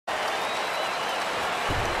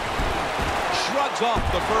Shrugs off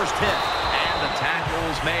the first hit. And the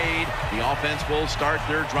tackle's made. The offense will start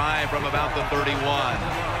their drive from about the 31.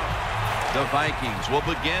 The Vikings will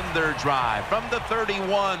begin their drive from the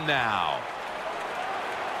 31 now.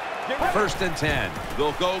 First and 10.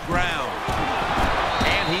 They'll go ground.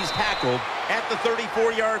 And he's tackled at the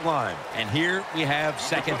 34-yard line. And here we have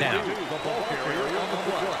second down.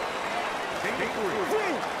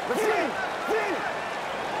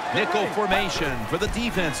 Nickel formation for the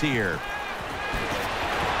defense here.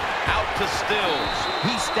 Out to Stills.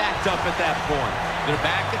 He's stacked up at that point. They're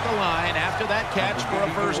back at the line after that catch for a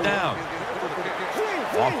first down.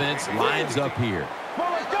 Offense lines up here.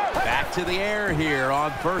 Back to the air here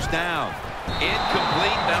on first down.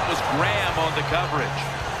 Incomplete. That was Graham on the coverage.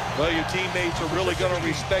 Well, your teammates are really going to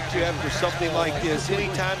respect you after something like this.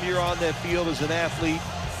 Anytime you're on that field as an athlete,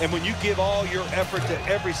 and when you give all your effort to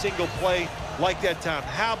every single play like that time,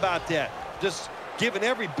 how about that? Just giving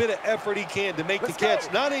every bit of effort he can to make the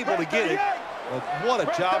catch. Not able to get it, but what a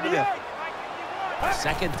job and effort.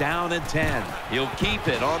 Second down and 10. He'll keep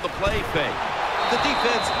it on the play fake. The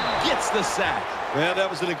defense gets the sack. Well, that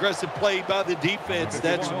was an aggressive play by the defense.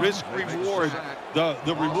 That's risk-reward. The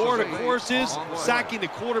reward, of course, is sacking the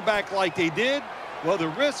quarterback like they did. Well, the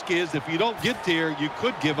risk is if you don't get there, you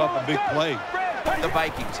could give up a big play. The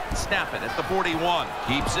Vikings snap it at the 41.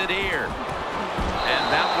 Keeps it here. And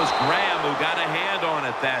that was Graham who got a hand on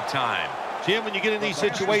it that time. Jim, when you get in these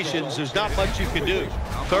situations, there's not much you can do.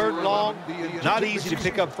 Third and long, not easy to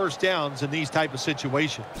pick up first downs in these type of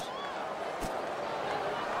situations.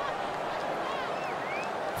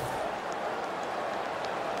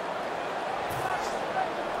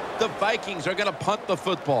 The Vikings are going to punt the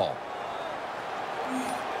football.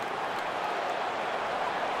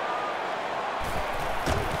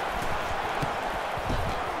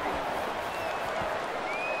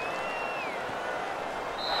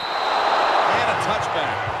 And a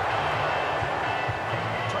touchback.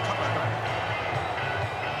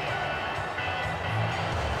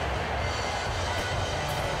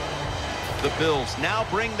 The Bills now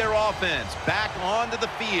bring their offense back onto the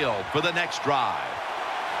field for the next drive.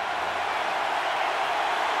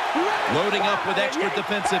 Loading up with extra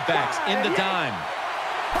defensive backs into dime.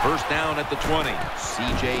 First down at the 20.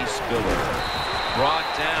 C.J. Spiller brought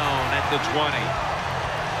down at the 20.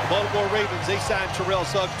 Baltimore Ravens, they signed Terrell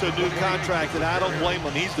Suggs to a new contract, and I don't blame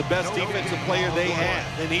him. He's the best defensive player they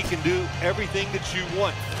have, and he can do everything that you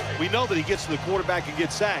want. We know that he gets to the quarterback and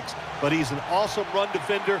gets sacks, but he's an awesome run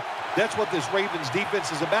defender. That's what this Ravens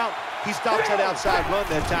defense is about. He stops that outside run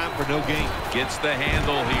that time for no gain. Gets the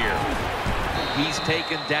handle here. He's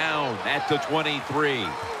taken down at the 23.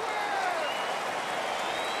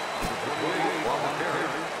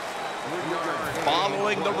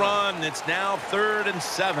 Following the run, it's now 3rd and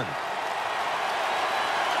 7.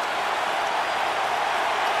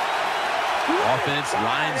 Offense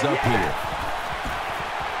lines up here.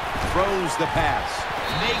 Throws the pass.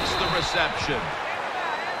 Makes the reception.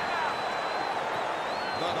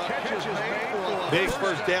 Big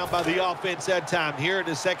first down by the offense that time. Here in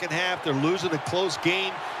the second half, they're losing a close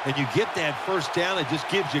game, and you get that first down. It just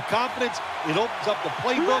gives you confidence. It opens up the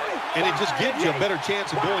playbook, and it just gives you a better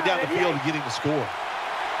chance of going down the field and getting the score.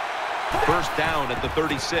 First down at the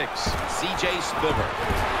 36. C.J. Spiller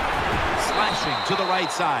slashing to the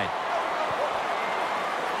right side.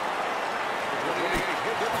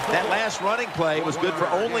 That last running play was good for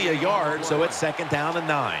only a yard, so it's second down and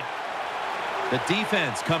 9. The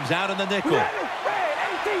defense comes out in the nickel.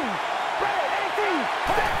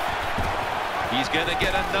 He's going to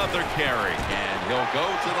get another carry, and he'll go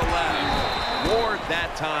to the left. Ward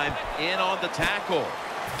that time in on the tackle.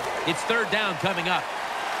 It's third down coming up.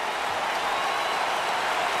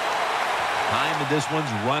 Time in this one's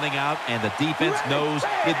running out, and the defense knows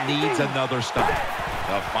it needs another stop.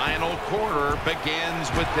 The final quarter begins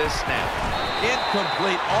with this snap.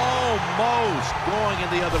 Incomplete, almost going in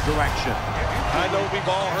the other direction. I know we've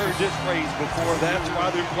all heard this phrase before. That's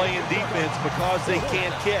why they're playing defense, because they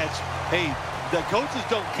can't catch. Hey, the coaches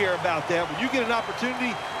don't care about that. When you get an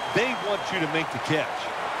opportunity, they want you to make the catch.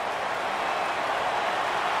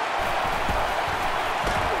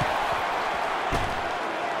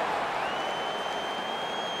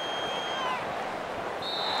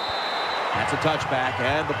 That's a touchback,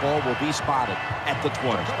 and the ball will be spotted at the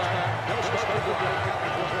 20.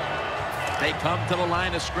 They come to the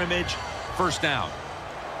line of scrimmage. First down.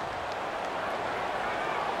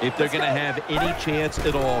 If they're going to have any chance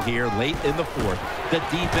at all here late in the fourth, the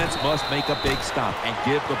defense must make a big stop and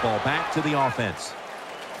give the ball back to the offense.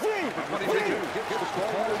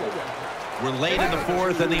 We're late in the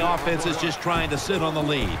fourth, and the offense is just trying to sit on the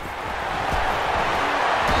lead.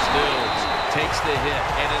 takes the hit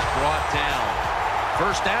and is brought down.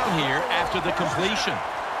 First down here after the completion.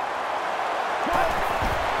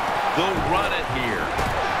 They'll run it here.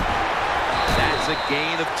 That's a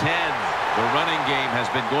gain of 10. The running game has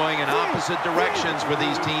been going in opposite directions for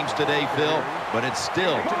these teams today, Phil, but it's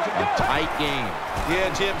still a tight game. Yeah,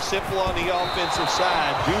 Jim, simple on the offensive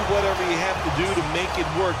side. Do whatever you have to do to make it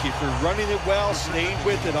work. If you're running it well, stay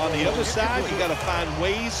with it. On the other side, you got to find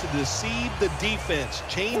ways to deceive the defense.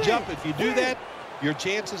 Change up. If you do that, your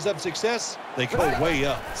chances of success, they go way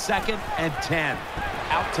up. 2nd and 10.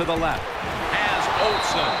 Out to the left. Has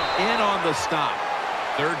Olsen in on the stop.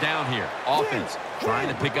 3rd down here. Offense trying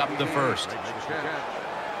to pick up the first.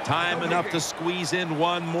 Time enough to squeeze in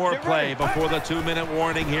one more play before the 2-minute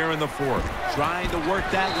warning here in the 4th. Trying to work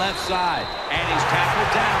that left side. And he's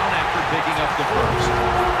tackled down after picking up the first.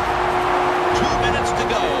 2 minutes to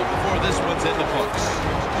go before this one's in the books.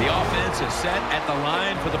 The offense is set at the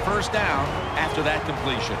line for the first down after that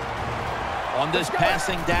completion. On this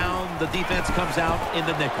passing down, the defense comes out in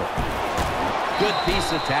the nickel. Good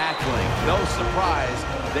piece of tackling. No surprise,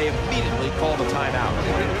 they immediately call the timeout.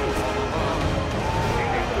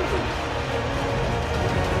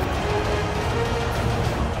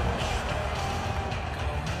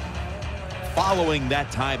 Following that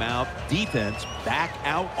timeout, defense back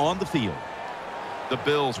out on the field. The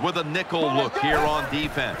Bills with a nickel look here on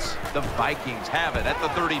defense. The Vikings have it at the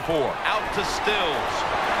 34. Out to Stills.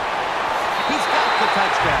 He's got the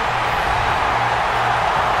touchdown.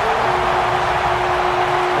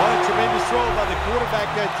 Tremendous throw by the quarterback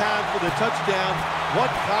that time for the touchdown. What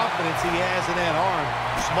confidence he has in that arm.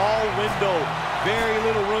 Small window, very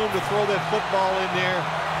little room to throw that football in there.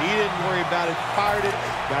 He didn't worry about it, fired it,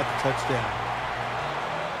 got the touchdown.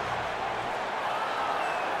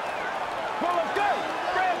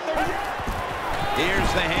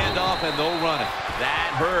 Here's the handoff, and they'll run it.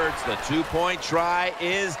 That hurts. The 2-point try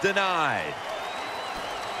is denied.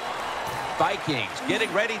 Vikings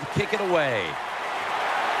getting ready to kick it away.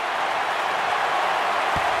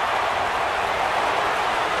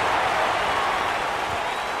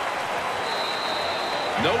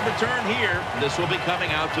 No return here. This will be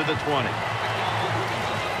coming out to the 20.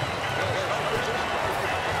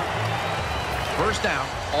 First down.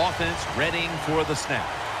 Offense readying for the snap.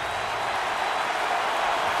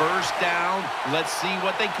 First down. Let's see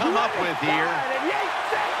what they come up with here.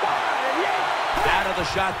 Out of the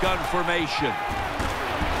shotgun formation.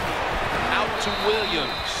 Out to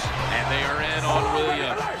Williams. And they are in on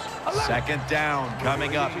Williams. 2nd down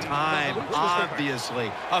coming up. Time,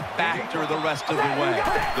 obviously, a factor the rest of the way.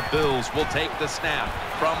 The Bills will take the snap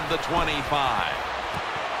from the 25.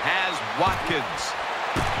 Has Watkins.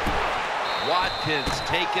 Watkins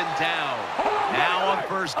taken down. Now on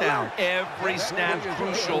first down. Every snap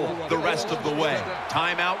crucial the rest of the way.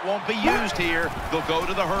 Timeout won't be used here. They'll go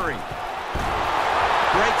to the hurry.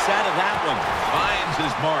 Breaks out of that one. Finds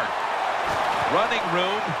his mark. Running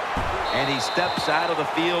room. And he steps out of the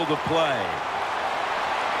field of play.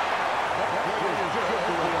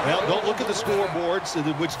 Well, don't look at the scoreboards,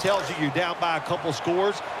 which tells you you're down by a couple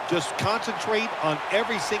scores. Just concentrate on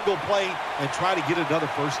every single play and try to get another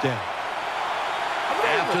first down.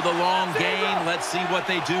 After the long gain, let's see what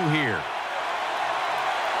they do here.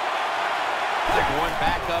 They're going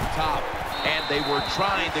back up top. And they were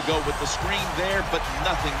trying to go with the screen there, but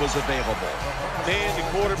nothing was available. Man, the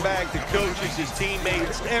quarterback, the coaches, his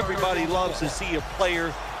teammates, everybody loves to see a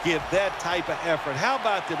player give that type of effort. How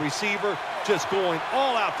about the receiver just going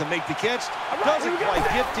all out to make the catch? Doesn't quite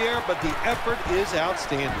get there, but the effort is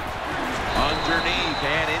outstanding. Underneath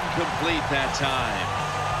and incomplete that time.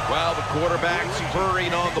 Well, the quarterback's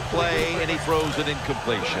hurried on the play, and he throws an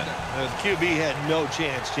incompletion. The QB had no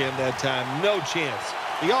chance, Jim, that time. No chance.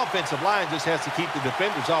 The offensive line just has to keep the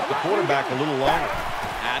defenders off the quarterback a little longer.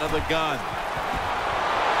 Out of the gun.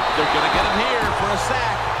 They're going to get him here for a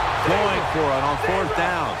sack. Going for it on 4th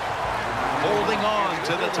down. Holding on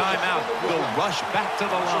to the timeout. Will rush back to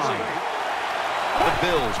the line. The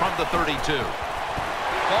Bills from the 32.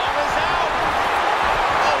 Ball is out.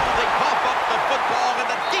 Oh, they cough up the football, and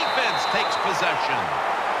the defense takes possession.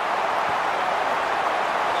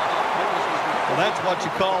 Well, that's what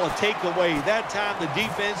you call a takeaway. That time the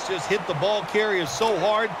defense just hit the ball carrier so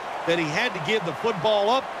hard that he had to give the football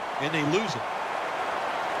up, and they lose it.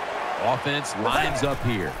 Offense lines up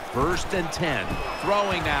here. 1st and 10.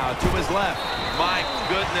 Throwing now to his left. My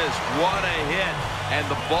goodness, what a hit. And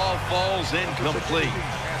the ball falls incomplete.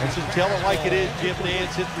 Let's just tell it like it is, Jim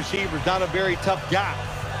Nance. His receiver's not a very tough guy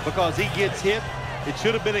because he gets hit. It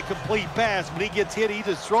should have been a complete pass. When he gets hit, he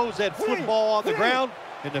just throws that football on the ground,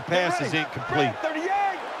 and the pass is incomplete.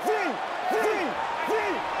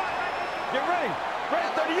 Get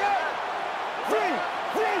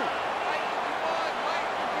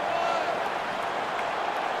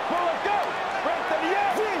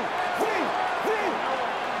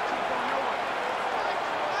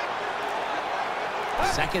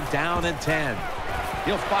Second down and 10.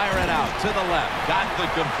 He'll fire it out to the left. Got the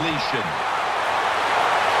completion.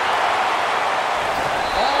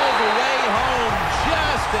 All the way home,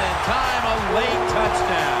 just in time, a late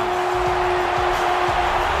touchdown.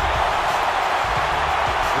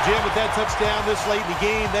 Well, Jim, with that touchdown this late in the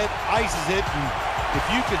game, that ices it. And if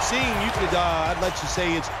you could sing, you could, I'd let you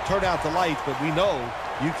say it's turn out the lights, but we know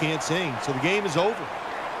you can't sing. So the game is over.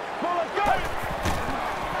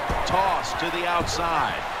 Toss to the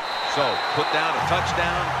outside. So, put down a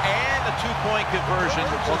touchdown and a two-point conversion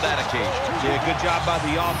on that occasion. Yeah, good job by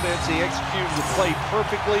the offense. They executed the play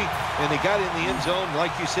perfectly, and they got in the end zone,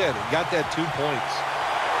 like you said, and got that 2 points.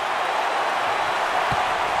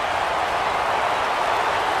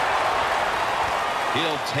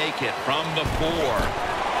 He'll take it from the 4.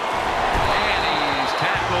 And he's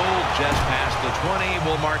tackled just past the 20.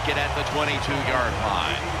 We'll mark it at the 22-yard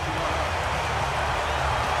line.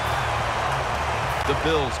 The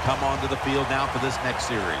Bills come onto the field now for this next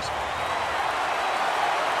series.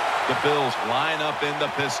 The Bills line up in the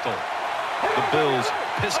pistol. The Bills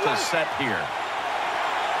pistol set here.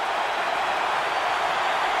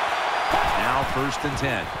 Now 1st and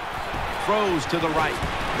 10. Throws to the right.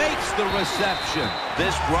 Makes the reception.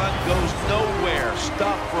 This run goes nowhere.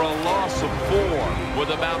 Stopped for a loss of 4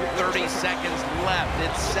 with about 30 seconds left.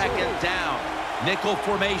 It's second down. Nickel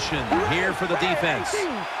formation here for the defense.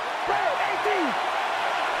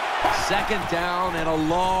 Second down and a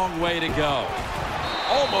long way to go.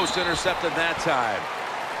 Almost intercepted that time.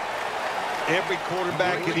 Every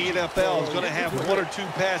quarterback in the NFL is going to have 1 or 2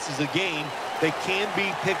 passes a game that can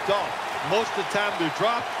be picked off. Most of the time they're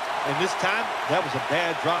dropped, and this time that was a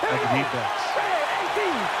bad drop by the defense.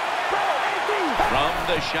 From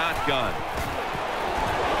the shotgun.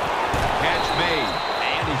 Catch made.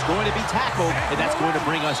 And he's going to be tackled, and that's going to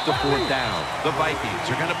bring us to 4th down. The Vikings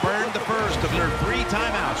are going to burn the first of their 3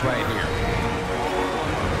 timeouts right here.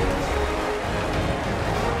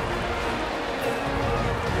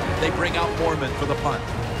 They bring out Foreman for the punt.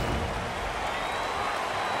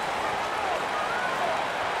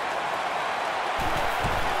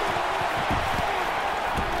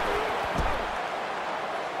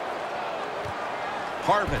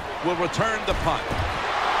 Harvin will return the punt.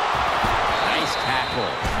 Nice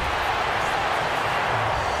tackle.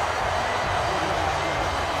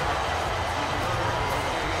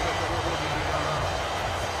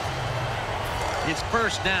 It's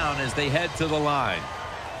 1st down as they head to the line.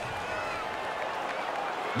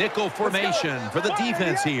 Nickel formation for the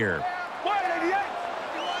defense here.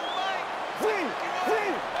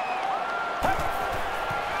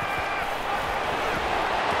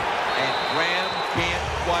 And Graham can't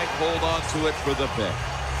quite hold on to it for the pick.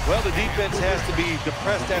 Well, the defense has to be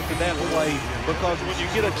depressed after that play, because when you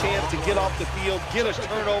get a chance to get off the field, get a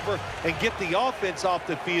turnover, and get the offense off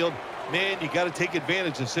the field, man, you got to take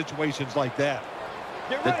advantage of situations like that.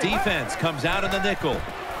 The defense comes out in the nickel.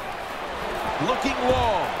 Looking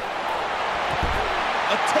long.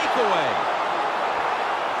 A takeaway.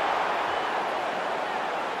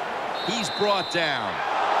 He's brought down.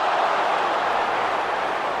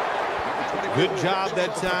 Good job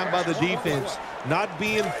that time by the defense. Not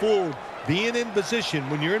being fooled, being in position.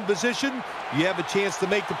 When you're in position, you have a chance to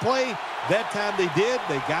make the play. That time they did.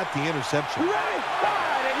 They got the interception.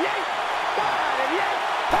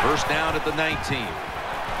 1st down at the 19.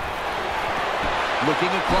 Looking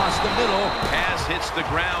across the middle. Pass hits the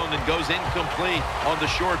ground and goes incomplete on the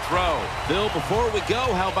short throw. Bill, before we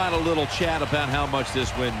go, how about a little chat about how much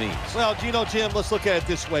this win means? Well, Jim, let's look at it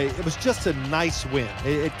this way. It was just a nice win.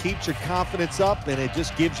 It keeps your confidence up, and it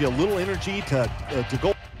just gives you a little energy to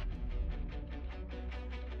go.